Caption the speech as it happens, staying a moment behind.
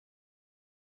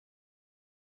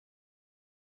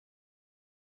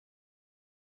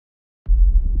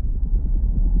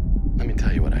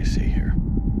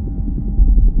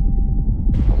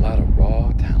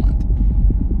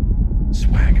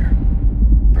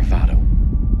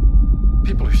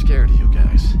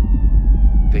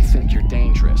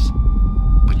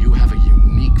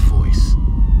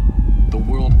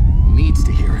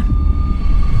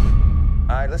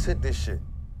let's hit this shit.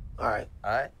 All right.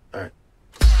 All right? All right.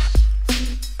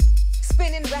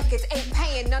 Spinning records ain't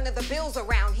paying none of the bills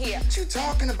around here. What you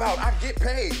talking about? I get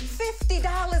paid.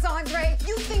 $50, Andre.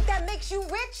 You think that makes you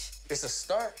rich? It's a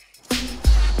start.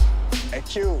 Hey,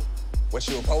 Q, what,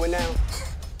 you a poet now?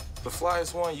 The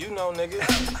flyest one you know, nigga.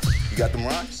 You got them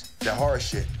rhymes? That hard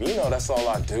shit. You know that's all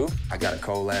I do. I got a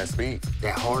cold-ass beat.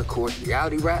 That hardcore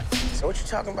reality rap. So what you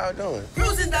talking about doing?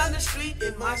 Cruising down the street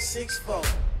in my 6'4".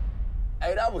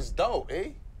 Hey, that was dope, eh?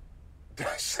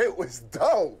 That shit was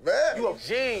dope, man. You a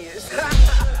genius.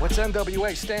 What's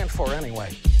NWA stand for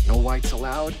anyway? No whites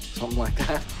allowed? Something like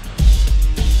that?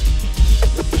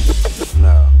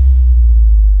 No.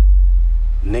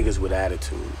 Niggas with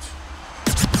attitudes.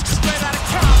 Straight Outta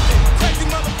Compton, crazy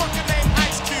motherfucker named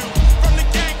Ice Cube. From the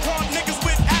gang called niggas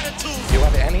with attitudes. You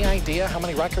have any idea how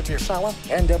many records you're selling?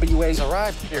 NWA's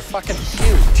arrived. You're fucking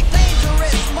huge.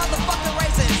 Dangerous motherfucker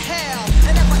raising hell.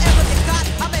 And if I ever get caught,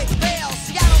 I make bail.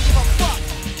 See, I don't give a fuck.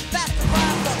 That's the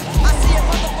problem. I see a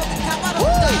motherfucking cop, I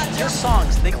don't dodge. Your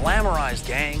songs, they glamorize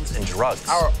gangs and drugs.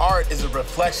 Our art is a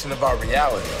reflection of our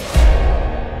reality.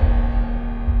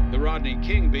 The Rodney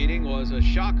King beating was a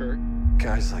shocker.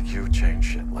 Guys like you change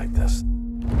shit like this.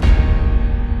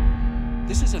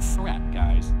 This is a threat,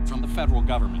 guys, from the federal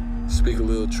government. Speak a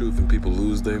little truth and people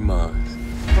lose their minds.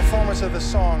 Performance of the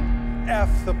song, F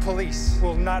the Police,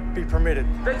 will not be permitted.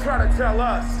 They try to tell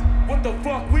us what the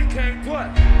fuck we can't play.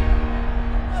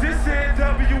 This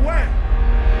NWA.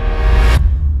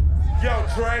 Yo,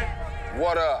 Dre.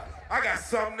 What up? I got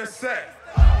something to say.